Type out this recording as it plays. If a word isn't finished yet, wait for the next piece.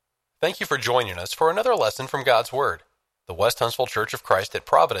Thank you for joining us for another lesson from God's Word. The West Huntsville Church of Christ at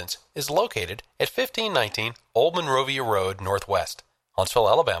Providence is located at 1519 Old Monrovia Road Northwest, Huntsville,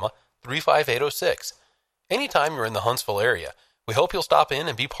 Alabama, 35806. Anytime you're in the Huntsville area, we hope you'll stop in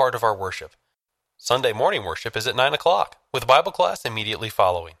and be part of our worship. Sunday morning worship is at 9 o'clock, with Bible class immediately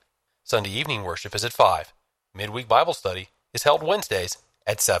following. Sunday evening worship is at 5. Midweek Bible study is held Wednesdays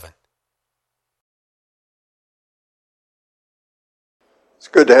at 7. It's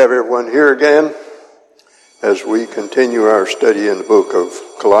good to have everyone here again as we continue our study in the book of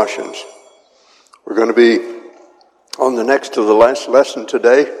Colossians. We're going to be on the next to the last lesson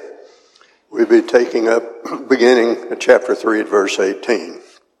today. We'll be taking up beginning at chapter 3 at verse 18.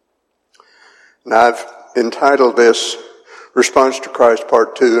 And I've entitled this Response to Christ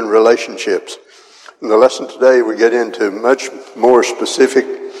Part 2 in Relationships. In the lesson today we get into much more specific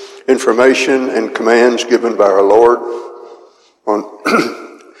information and commands given by our Lord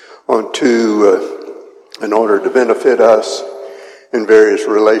in order to benefit us in various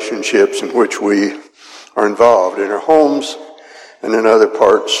relationships in which we are involved in our homes and in other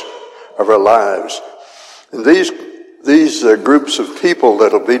parts of our lives. And these groups of people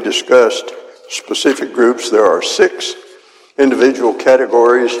that will be discussed, specific groups, there are 6 individual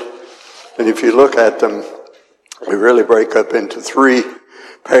categories, and if you look at them, we really break up into 3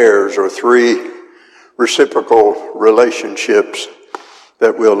 pairs or 3 reciprocal relationships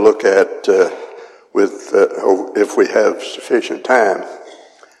that we'll look at if we have sufficient time.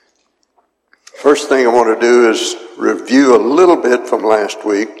 First thing I want to do is review a little bit from last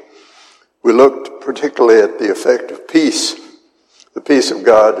week. We looked particularly at the effect of peace, the peace of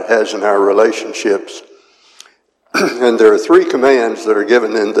God has in our relationships. And there are 3 commands that are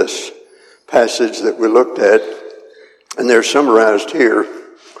given in this passage that we looked at, and they're summarized here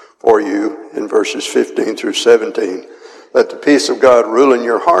for you in verses 15 through 17. Let the peace of God rule in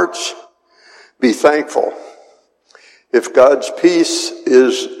your hearts. Be thankful. If God's peace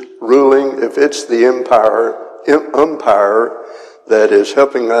is ruling, if it's the umpire that is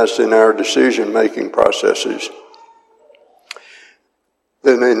helping us in our decision-making processes,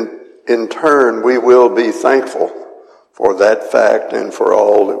 then in turn we will be thankful for that fact and for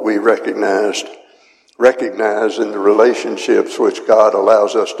all that we recognize in the relationships which God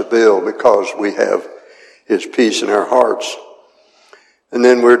allows us to build because we have His peace in our hearts. And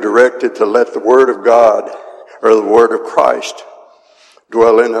then we're directed to let the Word of God, or the Word of Christ,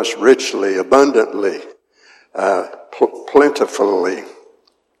 dwell in us richly, abundantly, plentifully. And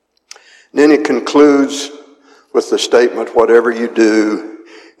then it concludes with the statement, whatever you do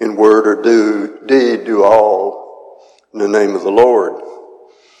in word or deed, do all in the name of the Lord.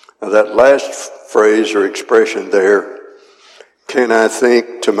 Now that last phrase or expression there can, I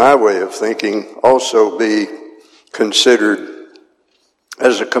think, to my way of thinking, also be considered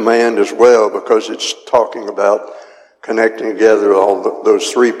as a command as well, because it's talking about connecting together all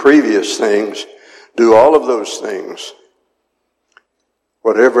those 3 previous things. Do all of those things,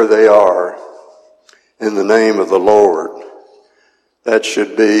 whatever they are, in the name of the Lord. That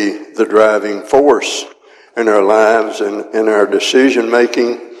should be the driving force in our lives and in our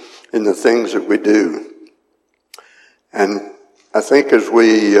decision-making, in the things that we do. And I think as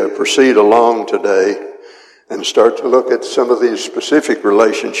we proceed along today and start to look at some of these specific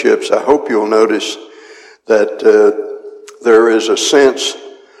relationships, I hope you'll notice that there is a sense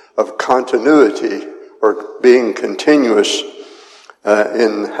of continuity or being continuous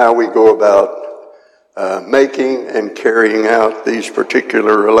in how we go about making and carrying out these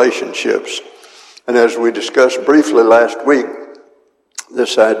particular relationships. And as we discussed briefly last week,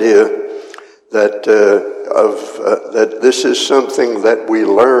 this idea that that this is something that we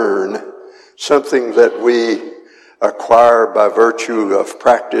learn, something that we acquire by virtue of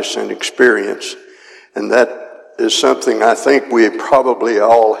practice and experience. And that is something I think we probably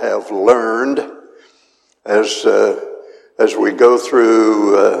all have learned as we go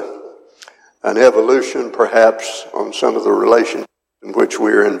through an evolution perhaps on some of the relationships in which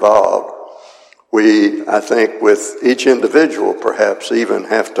we're involved. We, I think, with each individual perhaps even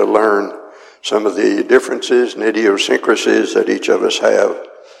have to learn some of the differences and idiosyncrasies that each of us have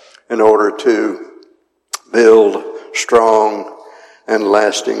in order to build strong and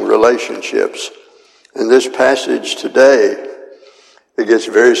lasting relationships. In this passage today, it gets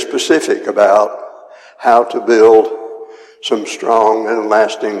very specific about how to build some strong and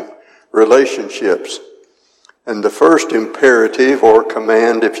lasting relationships. And the first imperative or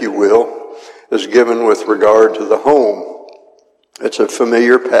command, if you will, is given with regard to the home. It's a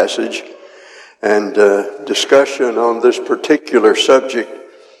familiar passage, and discussion on this particular subject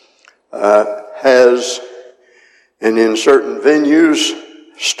has, and in certain venues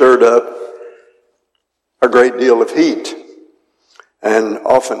stirred up a great deal of heat and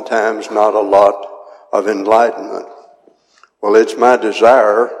oftentimes not a lot of enlightenment. Well, it's my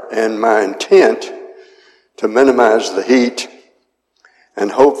desire and my intent to minimize the heat,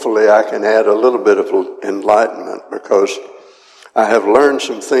 and hopefully I can add a little bit of enlightenment, because I have learned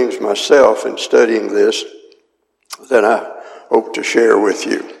some things myself in studying this that I hope to share with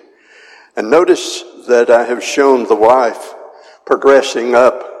you. And notice that I have shown the wife progressing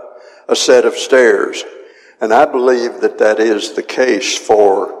up a set of stairs. And I believe that that is the case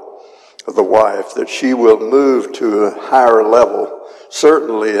for the wife, that she will move to a higher level,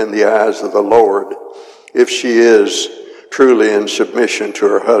 certainly in the eyes of the Lord, if she is truly in submission to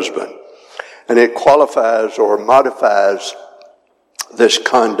her husband. And it qualifies or modifies this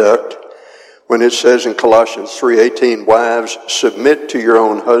conduct when it says in Colossians 3:18, "Wives, submit to your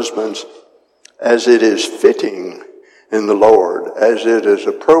own husbands as it is fitting in the Lord, as it is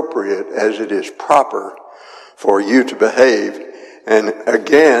appropriate, as it is proper for you to behave." And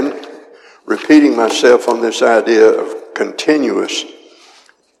again, repeating myself on this idea of continuous,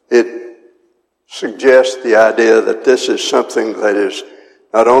 it suggests the idea that this is something that is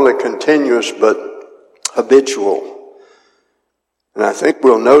not only continuous but habitual. And I think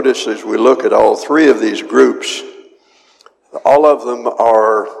we'll notice as we look at all three of these groups, all of them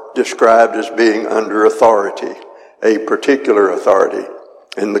are described as being under authority, a particular authority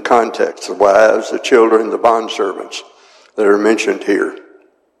in the context, the wives, the children, the bondservants that are mentioned here.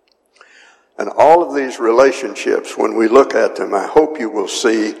 And all of these relationships, when we look at them, I hope you will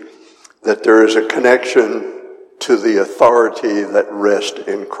see that there is a connection to the authority that rests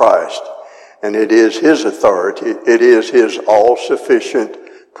in Christ. And it is his authority, it is his all-sufficient,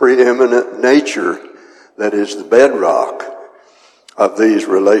 preeminent nature that is the bedrock of these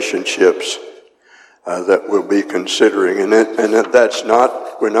relationships that we'll be considering. And that's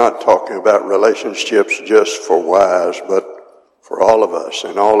not, we're not talking about relationships just for wives, but for all of us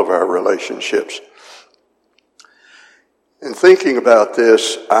and all of our relationships. In thinking about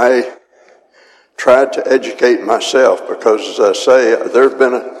this, I tried to educate myself because, as I say, there's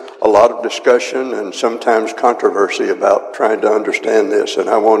been a lot of discussion and sometimes controversy about trying to understand this, and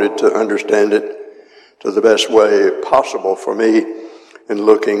I wanted to understand it to the best way possible for me in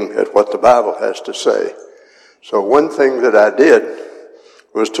looking at what the Bible has to say. So one thing that I did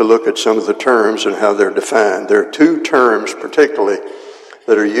was to look at some of the terms and how they're defined. There are two terms particularly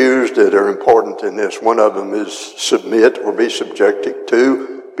that are used that are important in this. One of them is submit or be subject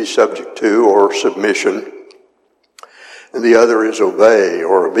to, or submission. And the other is obey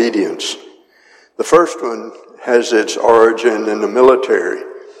or obedience. The first one has its origin in the military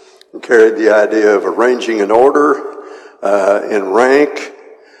and carried the idea of arranging an order in rank,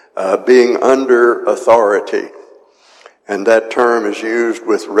 being under authority. And that term is used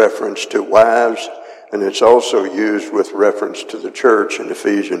with reference to wives, and it's also used with reference to the church in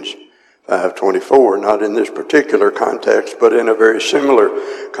Ephesians 5:24, not in this particular context, but in a very similar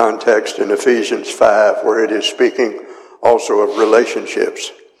context in Ephesians 5, where it is speaking also of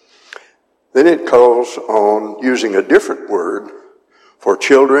relationships. Then it calls on using a different word for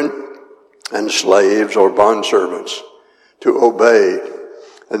children and slaves or bondservants to obey.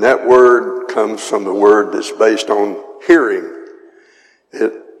 And that word comes from the word that's based on hearing.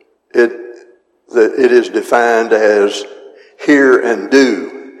 It is defined as hear and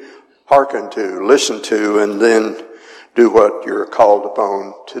do. Hearken to, listen to, and then do what you're called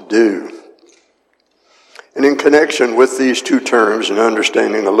upon to do. And in connection with these two terms and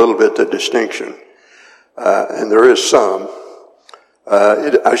understanding a little bit the distinction, and there is some,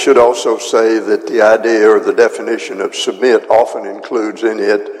 I should also say that the idea or the definition of submit often includes in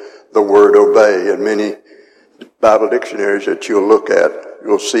it the word obey. In many Bible dictionaries that you'll look at,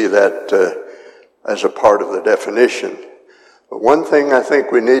 you'll see that as a part of the definition. But one thing I think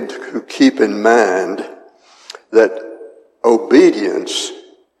we need to keep in mind, that obedience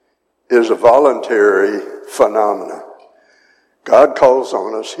is a voluntary phenomena. God calls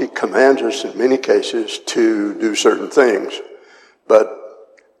on us, he commands us in many cases to do certain things, but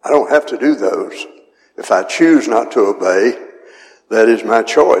I don't have to do those. If I choose not to obey, that is my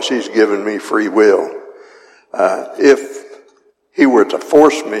choice. He's given me free will. If he were to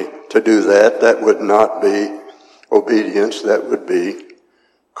force me to do that, that would not be obedience, that would be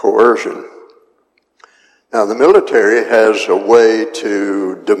coercion. Now, the military has a way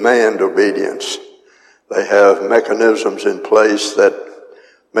to demand obedience. They have mechanisms in place that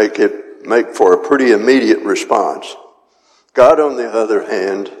make for a pretty immediate response. God, on the other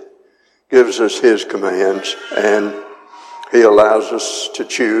hand, gives us his commands, and he allows us to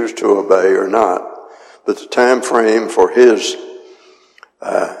choose to obey or not. But the time frame for his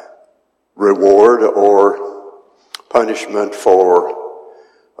reward or punishment for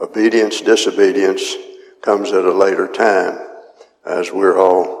obedience, disobedience comes at a later time, as we're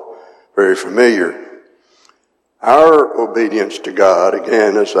all very familiar. Our obedience to God,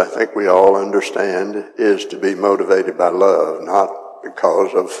 again, as I think we all understand, is to be motivated by love, not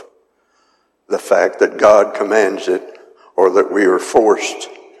because of the fact that God commands it or that we are forced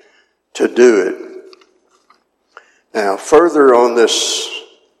to do it. Now, further on this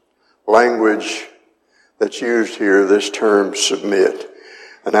language that's used here, this term submit,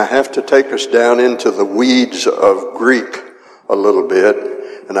 and I have to take us down into the weeds of Greek a little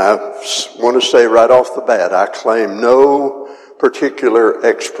bit. And I want to say right off the bat, I claim no particular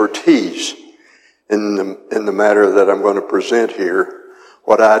expertise in the matter that I'm going to present here.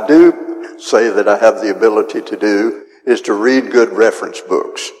 What I do say that I have the ability to do is to read good reference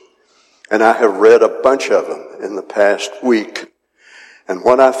books. And I have read a bunch of them in the past week. And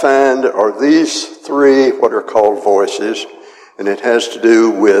what I find are these three what are called voices, and it has to do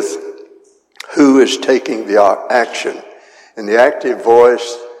with who is taking the action. In the active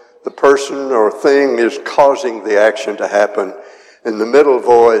voice, the person or thing is causing the action to happen. In the middle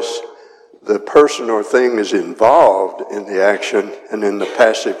voice, the person or thing is involved in the action. And in the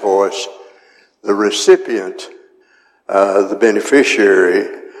passive voice, the recipient, the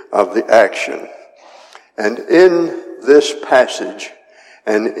beneficiary of the action. And in this passage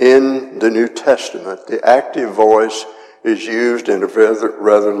and in the New Testament, the active voice is used in a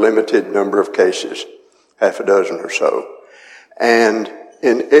rather limited number of cases, half a dozen or so. And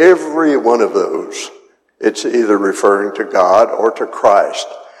in every one of those, it's either referring to God or to Christ.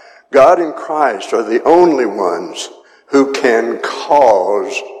 God and Christ are the only ones who can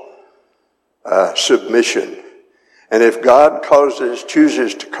cause submission. And if God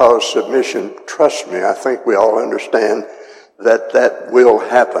chooses to cause submission, trust me, I think we all understand that will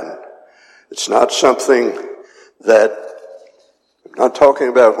happen. It's not something that, I'm not talking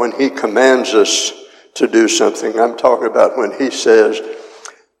about when He commands us to do something. I'm talking about when He says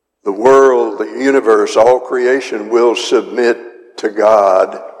the world, the universe, all creation will submit to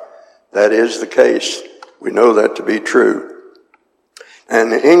God. That is the case. We know that to be true.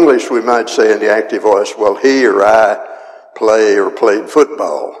 And in English, we might say in the active voice, well, he or I play or played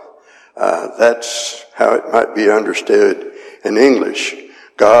football. That's how it might be understood in English.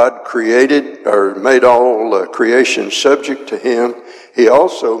 God created or made all creation subject to Him. He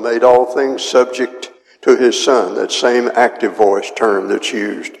also made all things subject to His Son, that same active voice term that's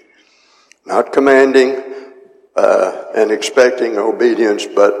used. Not commanding and expecting obedience,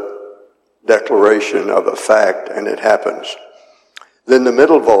 but declaration of a fact, and it happens. Then the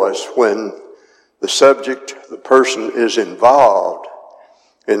middle voice, when the subject, the person, is involved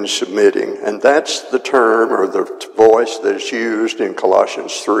in submitting, and that's the term or the voice that is used in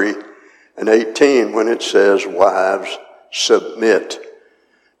Colossians 3:18 when it says, wives, submit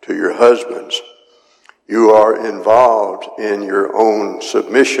to your husbands. You are involved in your own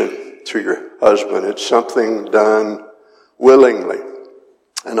submission to your husband. It's something done willingly.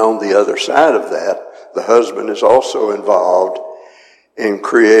 And on the other side of that, the husband is also involved in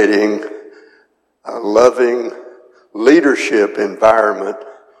creating a loving leadership environment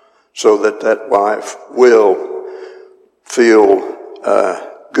so that wife will feel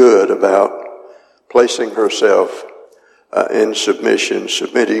good about placing herself in submission,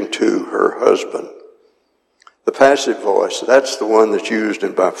 submitting to her husband. The passive voice, that's the one that's used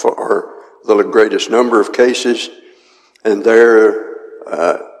in by far the greatest number of cases, and there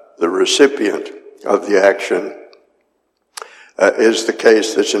the recipient of the action is the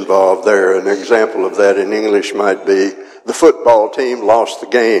case that's involved there. An example of that in English might be the football team lost the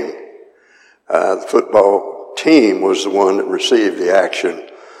game. The football team was the one that received the action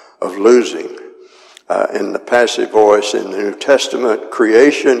of losing. In the passive voice in the New Testament,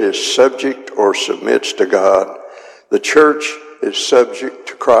 creation is subject or submits to God. The church is subject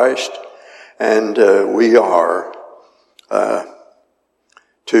to Christ, and we are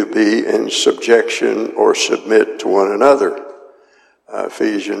to be in subjection or submit to one another.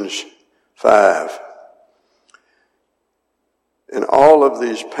 Ephesians 5. In all of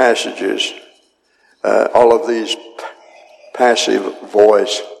these passages, all of these passive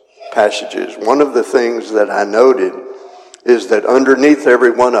voice passages, one of the things that I noted is that underneath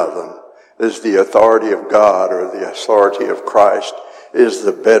every one of them is the authority of God or the authority of Christ, is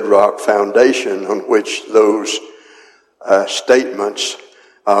the bedrock foundation on which those statements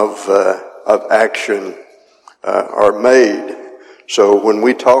of action are made. So when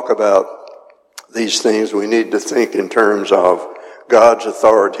we talk about these things, we need to think in terms of God's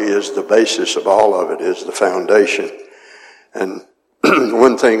authority is the basis of all of it, is the foundation. And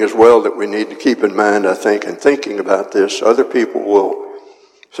one thing as well that we need to keep in mind, I think, in thinking about this, other people will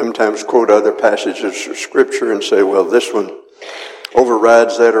sometimes quote other passages of Scripture and say, well, this one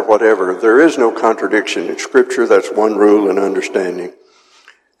overrides that or whatever. There is no contradiction in Scripture. That's one rule in understanding.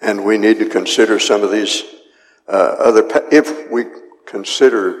 And we need to consider some of these if we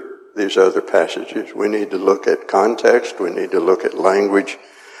consider these other passages, we need to look at context, we need to look at language,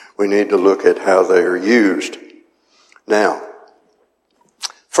 we need to look at how they are used. Now,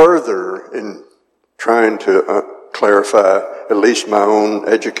 further in trying to clarify at least my own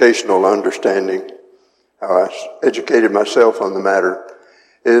educational understanding, how I educated myself on the matter,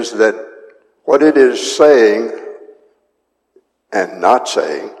 is that what it is saying and not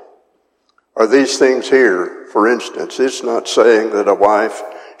saying are these things here. For instance, it's not saying that a wife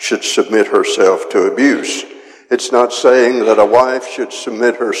should submit herself to abuse. It's not saying that a wife should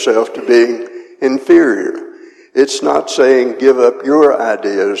submit herself to being inferior. It's not saying give up your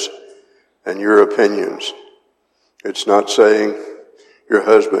ideas and your opinions. It's not saying your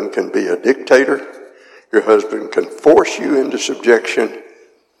husband can be a dictator. Your husband can force you into subjection.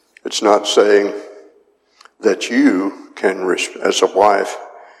 It's not saying that you can, as a wife,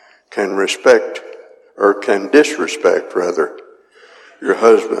 can respect or can disrespect, rather, your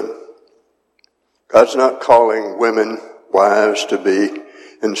husband. God's not calling women, wives, to be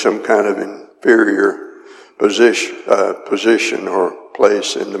in some kind of inferior position or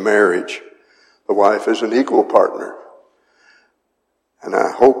place in the marriage. The wife is an equal partner. And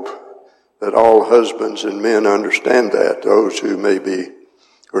I hope that all husbands and men understand that. Those who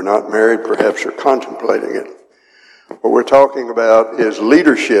are not married perhaps are contemplating it. What we're talking about is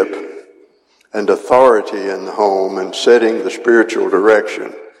leadership and authority in the home and setting the spiritual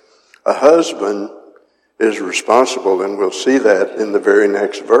direction. A husband is responsible, and we'll see that in the very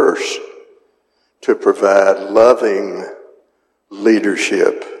next verse, to provide loving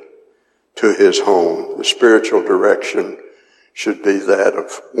leadership to his home. The spiritual direction should be that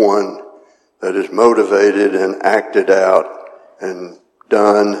of one that is motivated and acted out and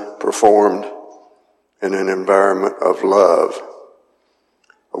done, performed in an environment of love.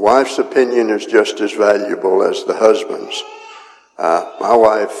 A wife's opinion is just as valuable as the husband's. My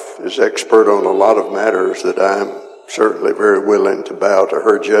wife is expert on a lot of matters that I'm certainly very willing to bow to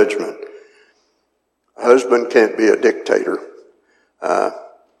her judgment. A husband can't be a dictator.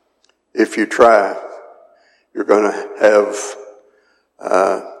 If you try, you're going to have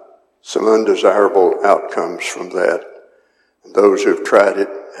some undesirable outcomes from that. And those who've tried it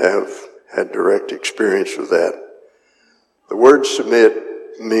have had direct experience with that. The word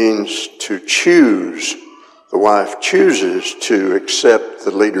submit means to choose. The wife chooses to accept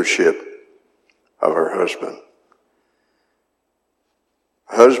the leadership of her husband.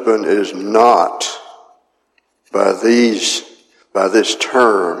 Husband is not, by this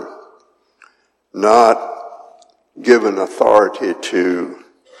term, not given authority to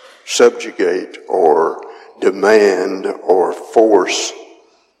subjugate or demand or force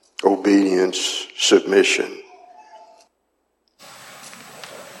obedience, submission.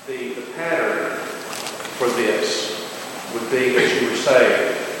 The pattern for this would be that you would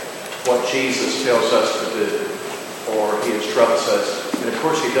say what Jesus tells us to do, or he instructs us. And of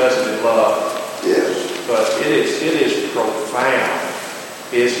course he does it in love. Yes. But it is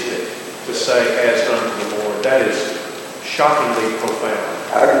profound, isn't it, to say as unto the Lord. That is shockingly profound.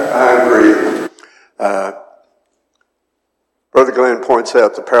 I agree. Brother Glenn points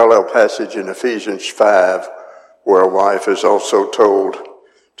out the parallel passage in Ephesians 5 where a wife is also told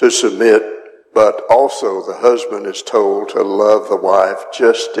to submit, but also the husband is told to love the wife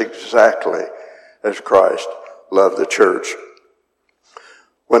just exactly as Christ loved the church.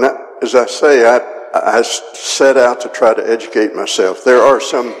 As I say, I set out to try to educate myself. There are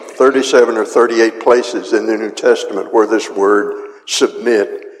some 37 or 38 places in the New Testament where this word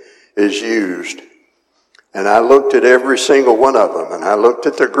submit is used. And I looked at every single one of them, and I looked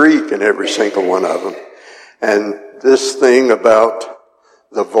at the Greek in every single one of them. And this thing about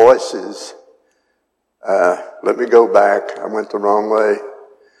the voices, let me go back. I went the wrong way.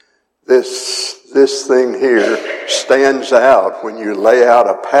 This thing here stands out when you lay out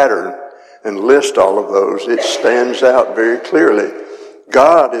a pattern and list all of those. It stands out very clearly.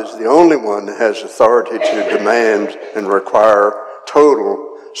 God is the only one that has authority to demand and require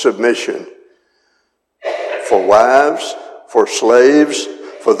total submission. For wives, for slaves,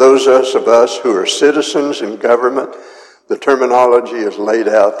 for those of us who are citizens in government, the terminology is laid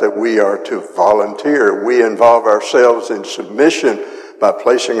out that we are to volunteer. We involve ourselves in submission by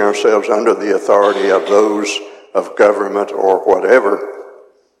placing ourselves under the authority of those of government or whatever.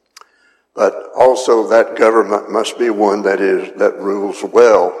 But also that government must be one that rules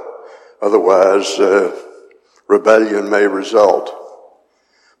well. Otherwise, rebellion may result.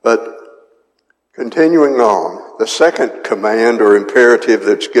 But continuing on, the second command or imperative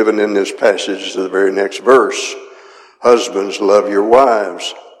that's given in this passage is the very next verse. Husbands, love your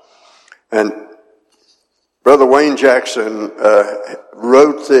wives. And Brother Wayne Jackson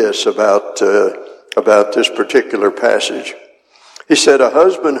wrote this about this particular passage. He said, a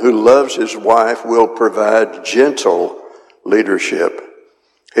husband who loves his wife will provide gentle leadership.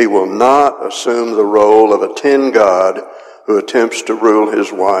 He will not assume the role of a tin god who attempts to rule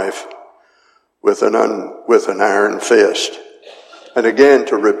his wife with an iron fist. And again,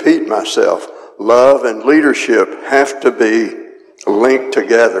 to repeat myself, love and leadership have to be linked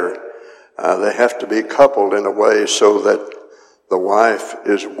together. They have to be coupled in a way so that the wife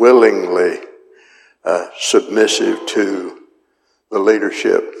is willingly submissive to the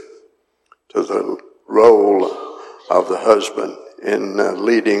leadership, to the role of the husband in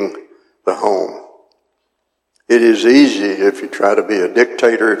leading the home. It is easy if you try to be a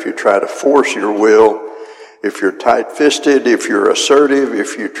dictator, if you try to force your will, if you're tight-fisted, if you're assertive,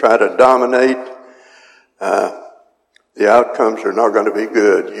 if you try to dominate, the outcomes are not going to be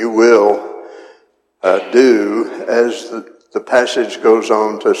good. You will do, as the passage goes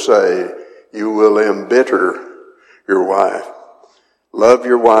on to say, you will embitter your wife. Love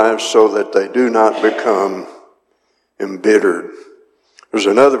your wives so that they do not become embittered. There's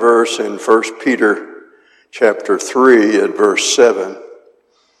another verse in 1 Peter chapter 3 at verse 7,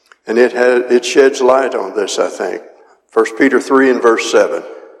 and it sheds light on this, I think. 1 Peter 3 and verse 7.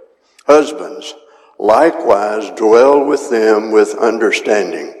 Husbands, likewise dwell with them with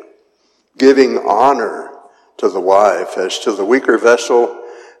understanding, giving honor to the wife as to the weaker vessel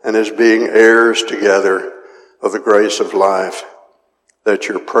and as being heirs together of the grace of life, that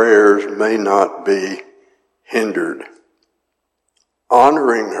your prayers may not be hindered.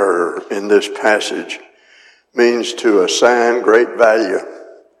 Honoring her in this passage means to assign great value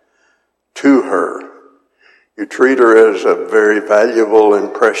to her. You treat her as a very valuable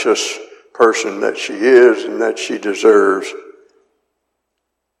and precious person that she is and that she deserves.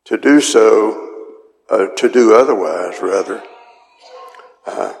 To do so, to do otherwise, rather,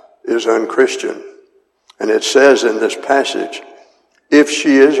 is unchristian. And it says in this passage, if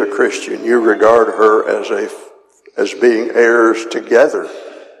she is a Christian, you regard her as being heirs together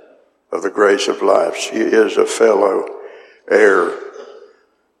of the grace of life. She is a fellow heir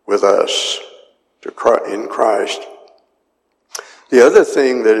with us in Christ. The other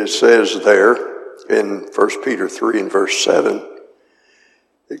thing that it says there in 1 Peter 3 and verse 7,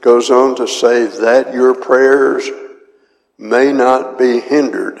 it goes on to say that your prayers may not be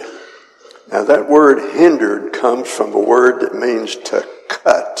hindered. Now that word hindered comes from a word that means to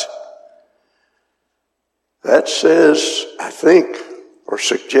cut. That says, I think, or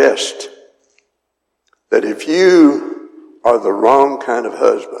suggests that if you are the wrong kind of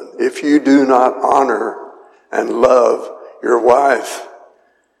husband, if you do not honor and love your wife,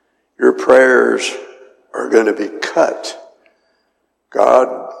 your prayers are going to be cut.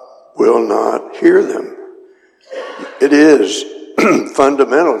 God will not hear them. It is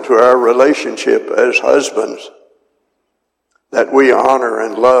fundamental to our relationship as husbands that we honor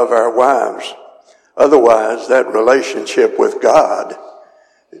and love our wives. Otherwise, that relationship with God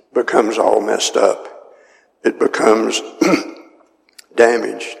becomes all messed up. It becomes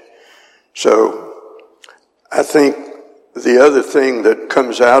damaged. So I think the other thing that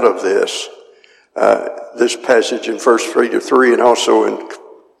comes out of this passage in 1 Peter 3 and also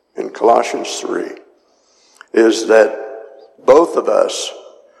in Colossians 3 is that both of us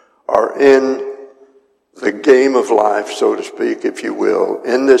are in the game of life, so to speak, if you will,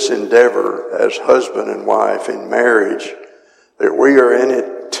 in this endeavor as husband and wife in marriage, that we are in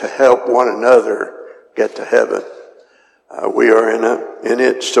it to help one another get to heaven. We are in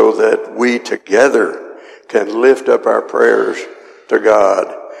it so that we together can lift up our prayers to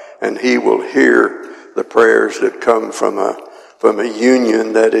God, and He will hear the prayers that come from a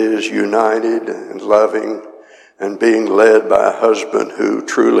union that is united and loving and being led by a husband who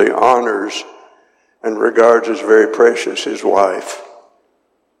truly honors and regards as very precious his wife.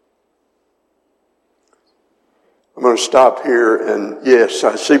 I'm going to stop here, and yes,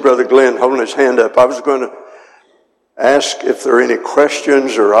 I see Brother Glenn holding his hand up. I was going to ask if there are any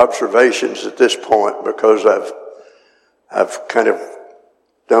questions or observations at this point, because I've kind of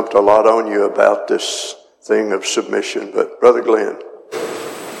dumped a lot on you about this thing of submission. But Brother Glenn.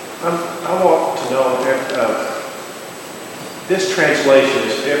 I want to know if this translation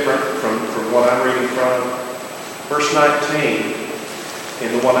is different from what I'm reading from. Verse 19,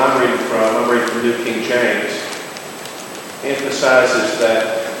 in the one I'm reading from New King James, emphasizes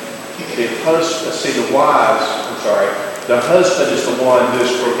that the husband is the one who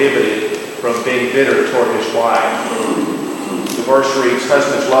is prohibited from being bitter toward his wife. The verse reads,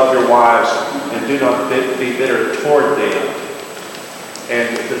 "Husbands, love your wives and do not be bitter toward them."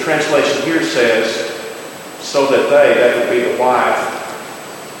 And the translation here says, "So that that would be the wives,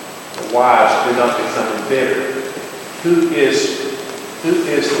 do not become bitter." Who is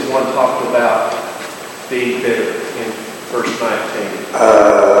the one talked about being bitter in verse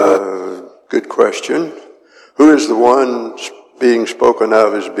 19? Good question. Who is the one being spoken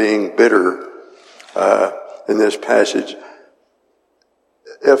of as being bitter in this passage?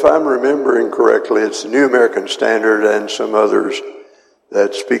 If I'm remembering correctly, it's the New American Standard and some others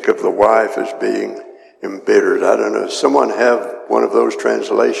that speak of the wife as being embittered. I don't know. Does someone have one of those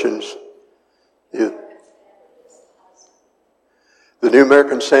translations? The New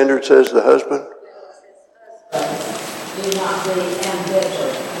American Standard says the husband? Do not be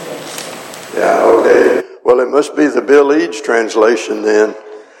embittered. Yeah, okay. Well, it must be the Bill Eads translation then.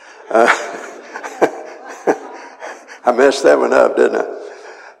 I messed that one up, didn't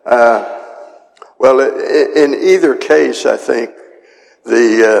I? Well, in either case, I think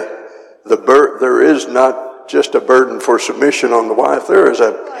there is not just a burden for submission on the wife. There is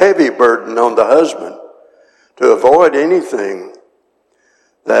a heavy burden on the husband to avoid anything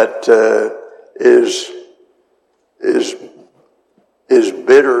that is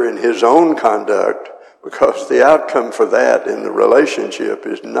bitter in his own conduct, because the outcome for that in the relationship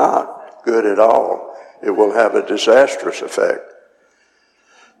is not good at all. It will have a disastrous effect.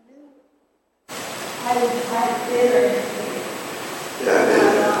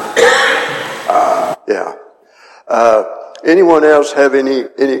 Anyone else have any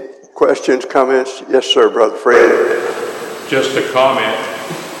questions, comments? Yes, sir, Brother Fred. Just a comment.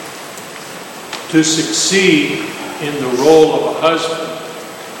 To succeed in the role of a husband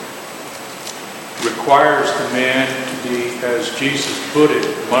requires the man to be, as Jesus put it,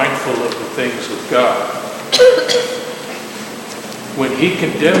 mindful of the things of God. When he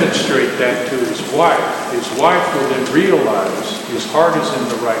can demonstrate that to his wife will then realize his heart is in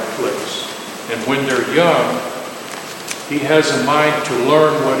the right place. And when they're young, he has a mind to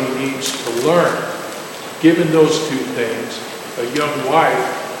learn what he needs to learn. Given those two things, a young wife,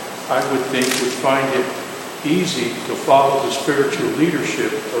 I would think, would find it easy to follow the spiritual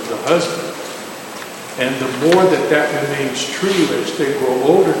leadership of the husband. And the more that remains true as they grow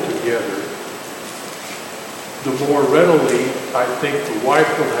older together, the more readily I think the wife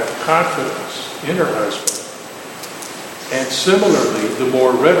will have confidence in her husband. And similarly, the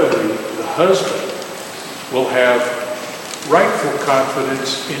more readily the husband will have rightful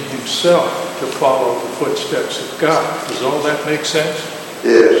confidence in himself to follow the footsteps of God. Does all that make sense?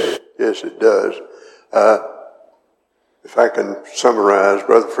 Yes, it does. If I can summarize,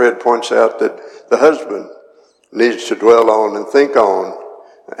 Brother Fred points out that the husband needs to dwell on and think on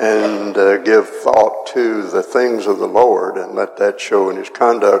and give thought to the things of the Lord and let that show in his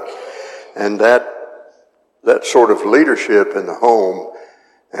conduct. And that sort of leadership in the home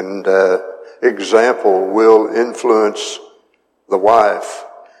and example will influence the wife.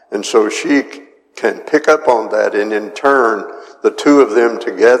 And so she can pick up on that, and in turn, the two of them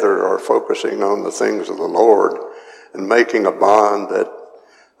together are focusing on the things of the Lord and making a bond that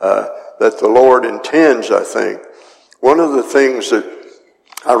the Lord intends, I think. One of the things that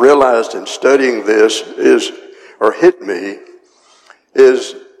I realized in studying this hit me,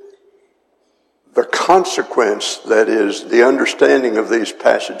 is the consequence that is the understanding of these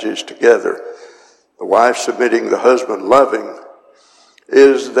passages together. The wife submitting, the husband loving,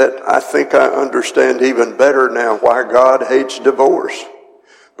 is that I think I understand even better now why God hates divorce.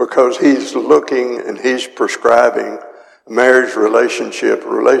 Because he's looking and he's prescribing a marriage relationship, a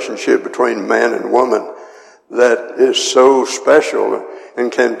relationship between man and woman that is so special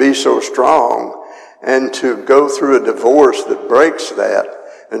and can be so strong. And to go through a divorce that breaks that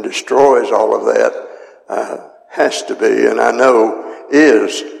and destroys all of that has to be, and I know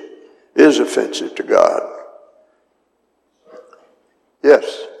is offensive to God. Yes.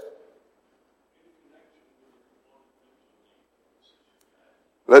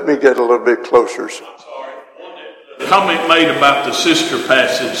 Let me get a little bit closer. The comment made about the sister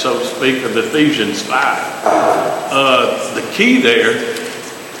passage, so to speak, of Ephesians 5. The key there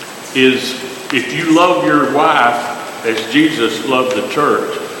is, if you love your wife as Jesus loved the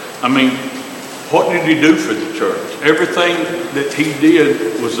church, I mean, what did he do for the church? Everything that he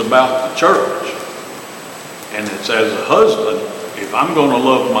did was about the church. And it's as a husband, if I'm going to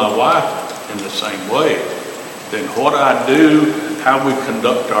love my wife in the same way, then what I do how we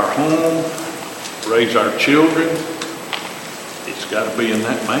conduct our home, raise our children, it's got to be in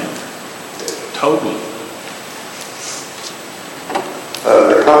that manner. Totally.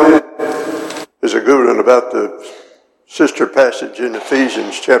 The comment is a good one about the sister passage in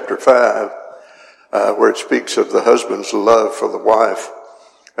Ephesians chapter 5, where it speaks of the husband's love for the wife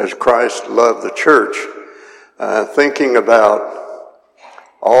as Christ loved the church. Thinking about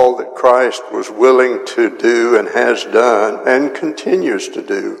all that Christ was willing to do and has done and continues to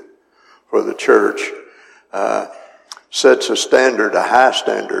do for the church, sets a standard, a high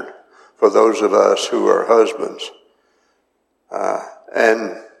standard, for those of us who are husbands.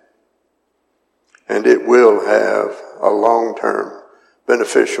 And it will have a long-term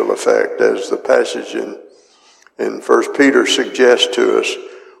beneficial effect. As the passage in 1 Peter suggests to us,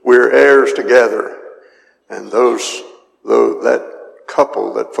 we're heirs together. And that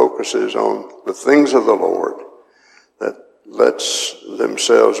couple that focuses on the things of the Lord, that lets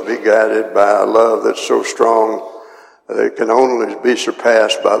themselves be guided by a love that's so strong that it can only be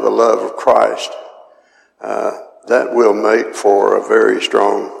surpassed by the love of Christ, that will make for a very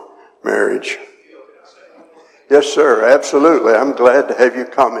strong marriage. Yes, sir, absolutely. I'm glad to have you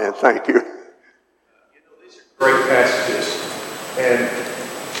comment. Thank you. These are great passages. And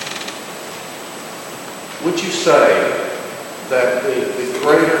would you say that the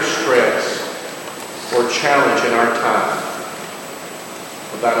greater stress or challenge in our time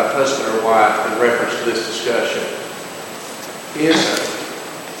about a husband or wife in reference to this discussion isn't,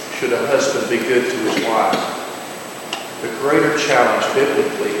 should a husband be good to his wife? The greater challenge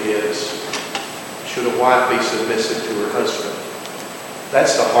biblically is, should a wife be submissive to her husband?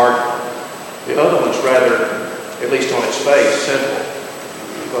 That's the hard one. The other one's rather, at least on its face, simple.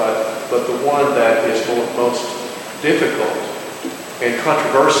 But the one that is most difficult and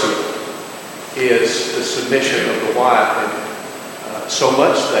controversial is the submission of the wife. And so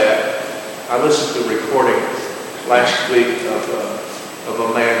much that I listened to a recording last week of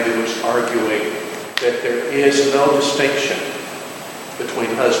a man who was arguing that there is no distinction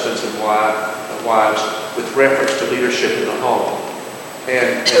between husbands and wives with reference to leadership in the home.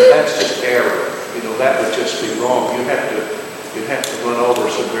 And that's just error. That would just be wrong. You have to run over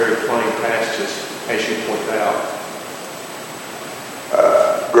some very plain passages, as you point out.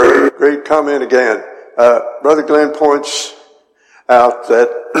 Great comment again. Brother Glenn points out that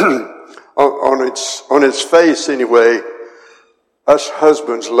on its face anyway, us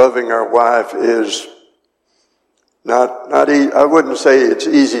husbands loving our wife is not I wouldn't say it's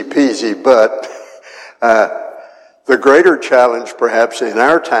easy peasy, but the greater challenge perhaps in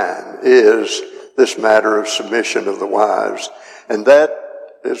our time is this matter of submission of the wives. And that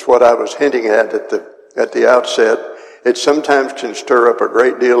is what I was hinting at the outset. It sometimes can stir up a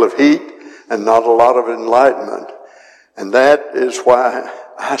great deal of heat and not a lot of enlightenment. And that is why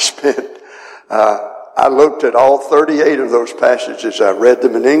I looked at all 38 of those passages. I read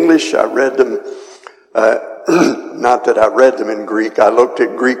them in English. I read them, not that I read them in Greek. I looked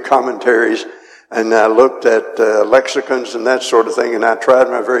at Greek commentaries and I looked at lexicons and that sort of thing, and I tried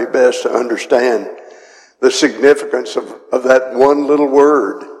my very best to understand the significance of that one little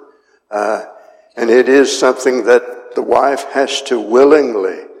word. And it is something that the wife has to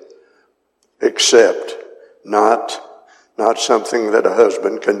willingly accept, not something that a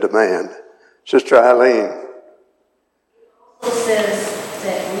husband can demand. Sister Eileen. It also says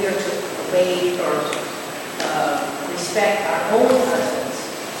that we are to obey or respect our own husbands.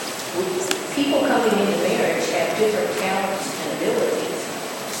 People coming into marriage have different talents and abilities.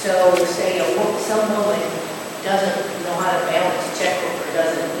 So, say some woman doesn't know how to balance a checkbook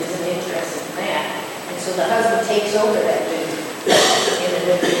or isn't interested in that, and so the husband takes over that duty. In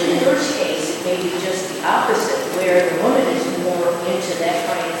the first case, it may be just the opposite, where the woman is more into that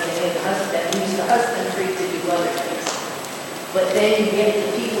kind of thing, and that leaves the husband free to do other things. But then you get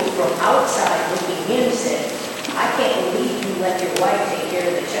the people from outside looking in and saying, I can't believe you let your wife take care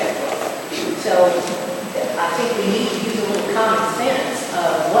of the checkbook. So I think we need to use a little common sense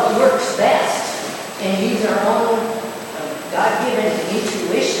of what works best and use our own God-given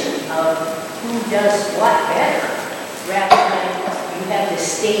intuition of who does what better, rather than you have this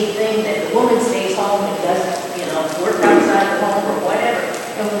staid thing that the woman stays home and doesn't, work outside the home or whatever.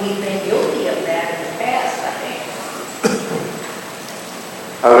 And we've been guilty of that in the past, I think.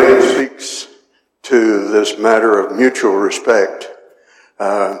 Eileen speaks to this matter of mutual respect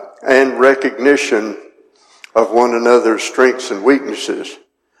and recognition of one another's strengths and weaknesses.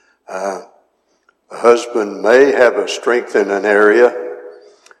 A husband may have a strength in an area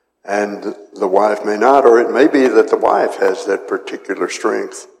and the wife may not, or it may be that the wife has that particular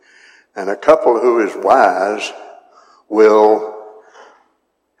strength. And a couple who is wise will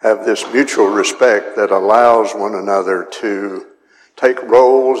have this mutual respect that allows one another to take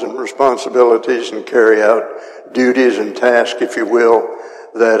roles and responsibilities and carry out duties and tasks, if you will,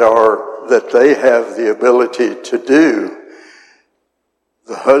 that they have the ability to do.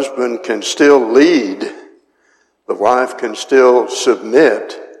 The husband can still lead. The wife can still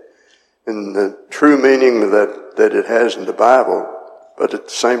submit in the true meaning that it has in the Bible. But at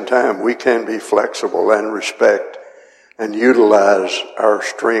the same time, we can be flexible and respect and utilize our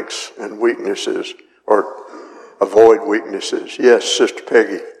strengths and weaknesses, or avoid weaknesses. Yes, Sister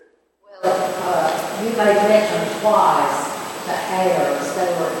Peggy. Well, you made mention twice the heirs.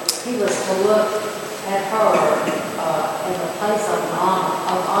 He was to look at her in the place of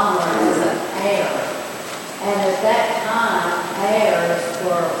honor as an heir. And at that time, heirs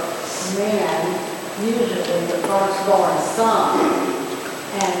were men, usually the firstborn son.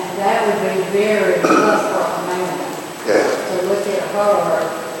 And that would be very tough for a man to look at her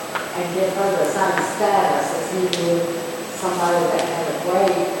and give her the same status as he did somebody that had a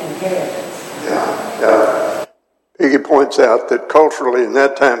great inheritance. Yeah. Peggy points out that culturally in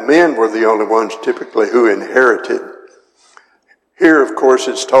that time, men were the only ones typically who inherited. Here, of course,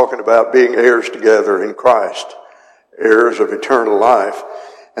 it's talking about being heirs together in Christ, heirs of eternal life.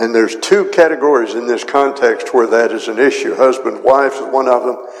 And there's two categories in this context where that is an issue. Husband, wife is one of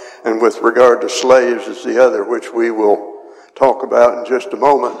them, and with regard to slaves is the other, which we will talk about in just a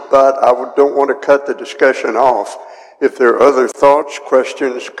moment. But I don't want to cut the discussion off. If there are other thoughts,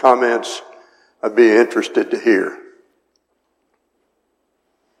 questions, comments, I'd be interested to hear.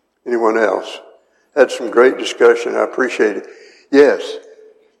 Anyone else? Had some great discussion. I appreciate it. Yes.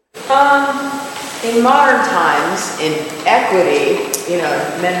 In modern times, in equity,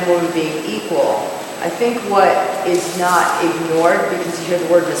 men and women being equal, I think what is not ignored, because you hear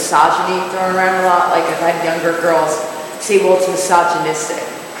the word misogyny thrown around a lot, like I've had younger girls say, well, it's misogynistic,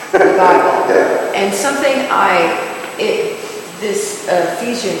 the Bible. And something this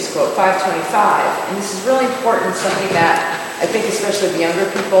Ephesians quote, 5:25, and this is really important, something that I think especially the younger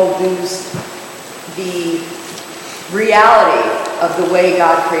people lose the reality of the way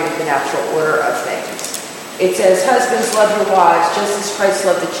God created the natural order of things. It says, husbands, love your wives, just as Christ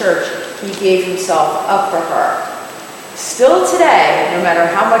loved the church. He gave himself up for her. Still today, no matter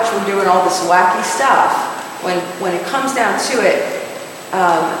how much we're doing all this wacky stuff, when it comes down to it,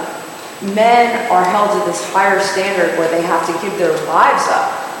 men are held to this higher standard where they have to give their lives up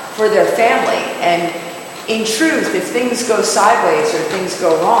for their family. And in truth, if things go sideways or things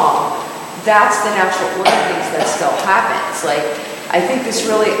go wrong, that's the natural order of things that still happens. Like, I think this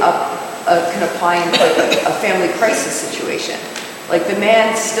really can apply in like a family crisis situation. Like, the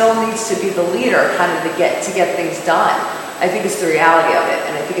man still needs to be the leader, kind of to get things done. I think it's the reality of it,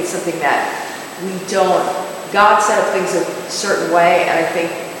 and I think it's something that we don't. God set up things a certain way, and I think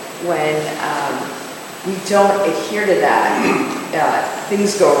when we don't adhere to that,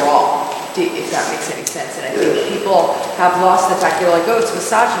 things go wrong. If that makes any sense. And I think people have lost the fact, they're like, oh, it's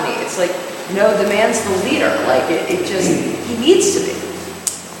misogyny. It's like, no, the man's the leader. Like, he needs to be.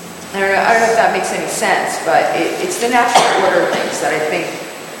 I don't know if that makes any sense, but it's the natural order things that I think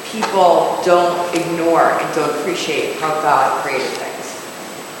people don't ignore and don't appreciate how God created things.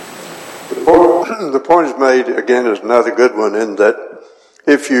 The point is made, again, is another good one, in that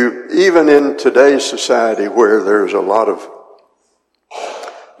even in today's society where there's a lot of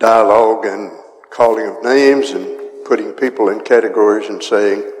dialogue and calling of names and putting people in categories and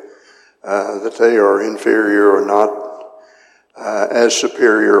saying that they are inferior or not as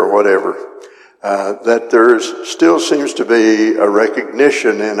superior or whatever, that there still seems to be a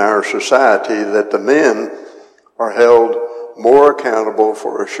recognition in our society that the men are held more accountable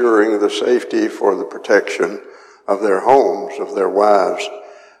for assuring the safety, for the protection of their homes, of their wives.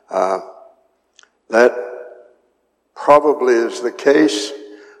 That probably is the case.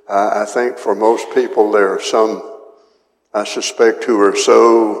 I think for most people there are some, I suspect, who are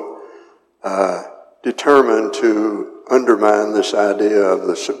so determined to undermine this idea of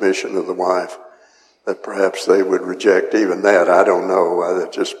the submission of the wife that perhaps they would reject even that. I don't know.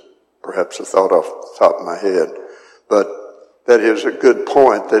 That's just perhaps a thought off the top of my head. But that is a good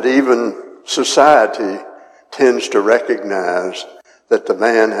point, that even society tends to recognize that the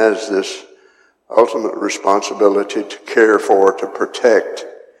man has this ultimate responsibility to care for, to protect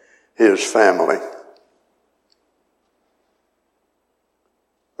his family.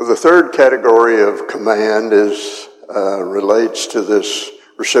 The third category of command relates to this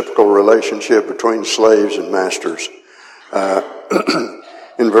reciprocal relationship between slaves and masters.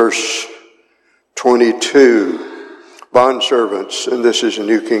 In verse 22, bondservants, and this is a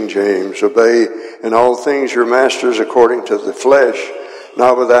New King James, obey in all things your masters according to the flesh,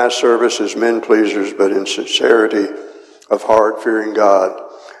 not with eye service as men pleasers, but in sincerity of heart, fearing God.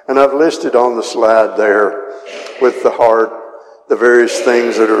 And I've listed on the slide there with the heart the various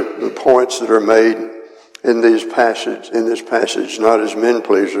things that are the points that are made in this passage, not as men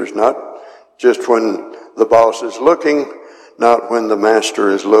pleasers, not just when the boss is looking, not when the master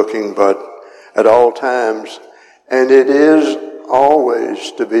is looking, but at all times. And it is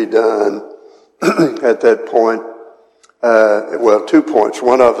always to be done at that point. 2 points.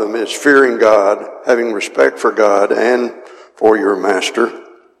 One of them is fearing God, having respect for God and for your master,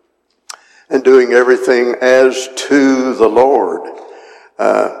 and doing everything as to the Lord.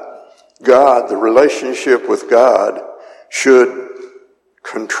 God, the relationship with God should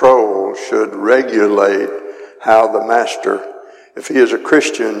control, should regulate how the master, if he is a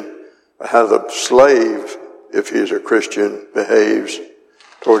Christian, how the slave, if he is a Christian, behaves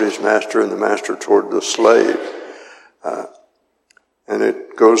toward his master and the master toward the slave. And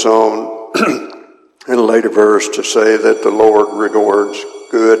it goes on in a later verse to say that the Lord rewards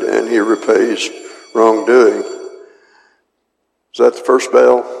good and he repays wrongdoing. Is that the first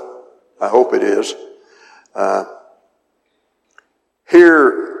bell? I hope it is.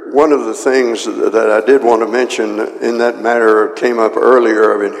 Here, one of the things that I did want to mention in that matter came up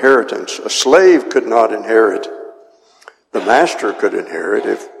earlier of inheritance. A slave could not inherit. The master could inherit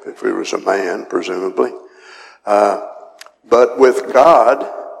if he was a man, presumably. But with God,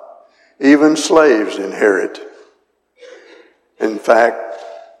 even slaves inherit. In fact,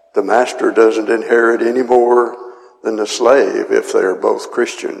 the master doesn't inherit any more than the slave if they're both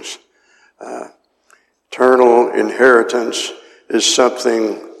Christians. Eternal inheritance is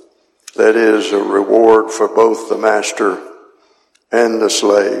something that is a reward for both the master and the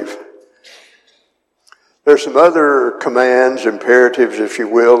slave. There's some other commands, imperatives, if you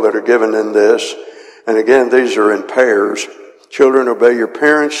will, that are given in this. And again, these are in pairs. Children, obey your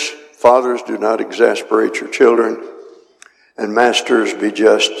parents. Fathers, do not exasperate your children. And masters, be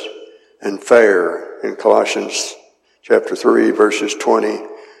just and fair. In Colossians chapter 3, verses 20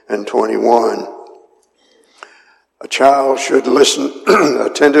 and 21. A child should listen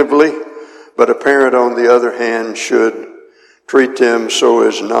attentively, but a parent, on the other hand, should treat them so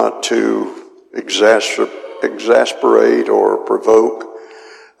as not to exasperate or provoke,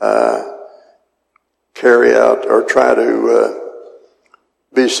 carry out or try to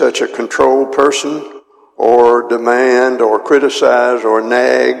be such a controlled person or demand or criticize or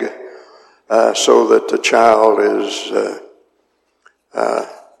nag so that the child is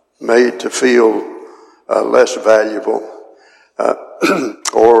made to feel less valuable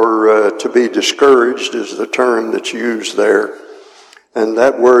or to be discouraged is the term that's used there. And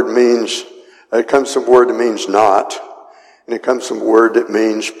that word means, it comes from a word that means not, and it comes from a word that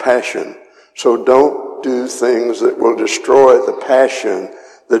means passion. So don't do things that will destroy the passion,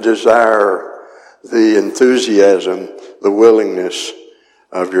 the desire, the enthusiasm, the willingness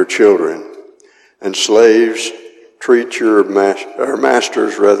of your children. And slaves, treat your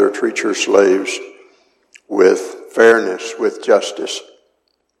masters treat your slaves with fairness, with justice.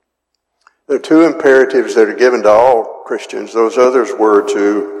 There are two imperatives that are given to all Christians. Those others were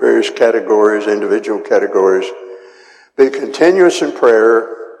to various categories, individual categories. Be continuous in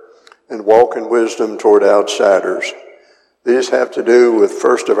prayer and walk in wisdom toward outsiders. These have to do with,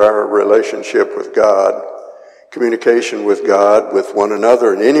 first of our relationship with God. Communication with God, with one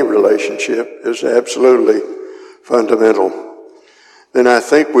another in any relationship is absolutely fundamental. Then I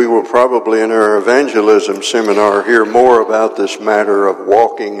think we will probably in our evangelism seminar hear more about this matter of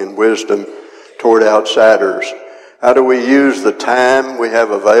walking in wisdom toward outsiders. How do we use the time we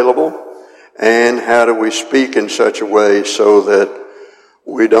have available, and how do we speak in such a way so that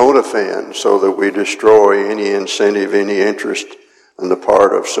we don't offend, so that we destroy any incentive, any interest on the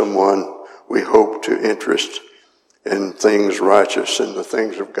part of someone we hope to interest in things righteous and the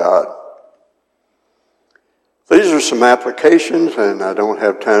things of God. These are some applications, and I don't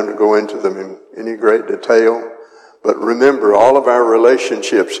have time to go into them in any great detail. But remember, all of our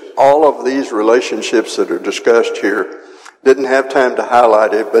relationships, all of these relationships that are discussed here, didn't have time to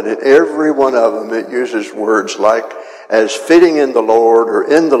highlight it, but in every one of them it uses words like as fitting in the Lord,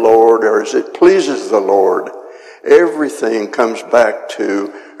 or as it pleases the Lord. Everything comes back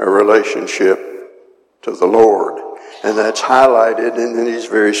to a relationship to the Lord. And that's highlighted in these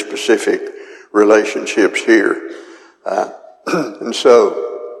very specific relationships here. And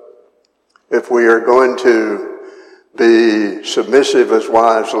so, if we are going to be submissive as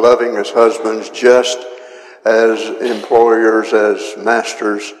wives, loving as husbands, just as employers, as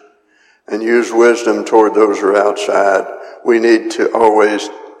masters, and use wisdom toward those who are outside, we need to always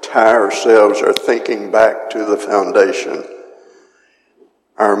tie ourselves, our thinking back to the foundation.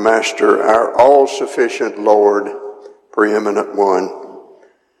 our Master, our all-sufficient Lord, preeminent one,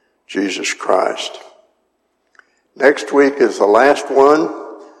 Jesus Christ. Next week is the last one,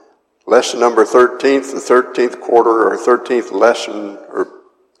 lesson number 13th. The 13th quarter or 13th lesson or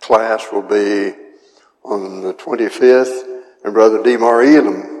class will be on the 25th, and Brother D.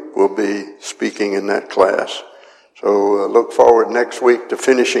 Elam will be speaking in that class. So look forward next week to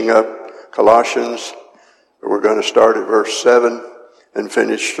finishing up Colossians. We're going to start at verse 7 and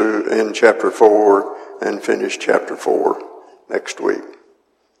finish through in chapter 4 and finish chapter 4 next week.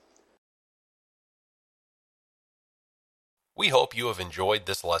 We hope you have enjoyed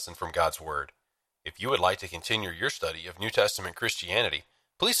this lesson from God's Word. If you would like to continue your study of New Testament Christianity,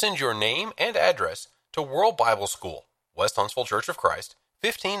 please send your name and address to World Bible School, West Huntsville Church of Christ,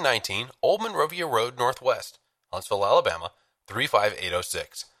 1519 Old Monrovia Road Northwest, Huntsville, Alabama,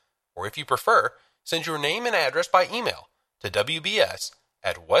 35806. Or if you prefer, send your name and address by email to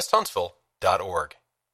wbs@westhuntsville.org.